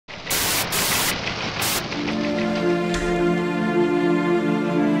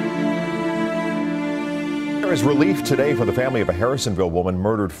There is relief today for the family of a Harrisonville woman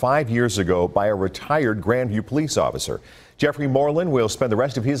murdered 5 years ago by a retired Grandview police officer. Jeffrey Moreland will spend the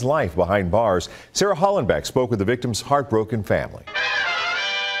rest of his life behind bars. Sarah Hollenbeck spoke with the victim's heartbroken family.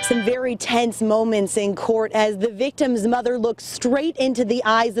 Some very tense moments in court as the victim's mother looked straight into the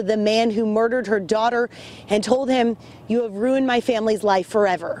eyes of the man who murdered her daughter and told him, "You have ruined my family's life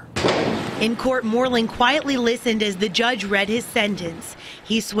forever." In court, Moreland quietly listened as the judge read his sentence.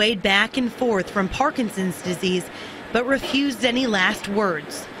 He swayed back and forth from Parkinson's disease, but refused any last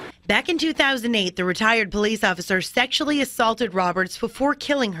words. Back in 2008, the retired police officer sexually assaulted Roberts before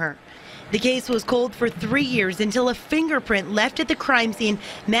killing her. The case was cold for 3 years until a fingerprint left at the crime scene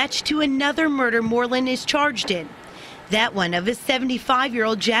matched to another murder Moreland is charged in. That one of a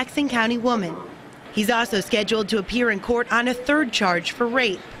 75-year-old Jackson County woman. He's also scheduled to appear in court on a third charge for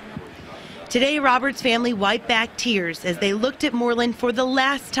rape. Today, Roberts' family wiped back tears as they looked at Moreland for the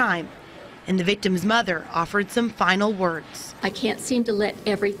last time, and the victim's mother offered some final words. I can't seem to let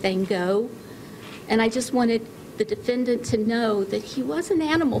everything go, and I just wanted the defendant to know that he was an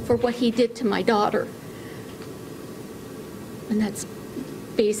animal for what he did to my daughter. And that's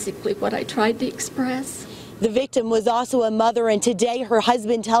basically what I tried to express. The victim was also a mother, and today her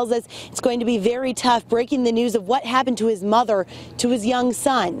husband tells us it's going to be very tough breaking the news of what happened to his mother to his young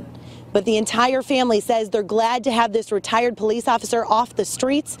son. But the entire family says they're glad to have this retired police officer off the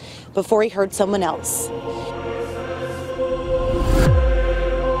streets before he hurt someone else.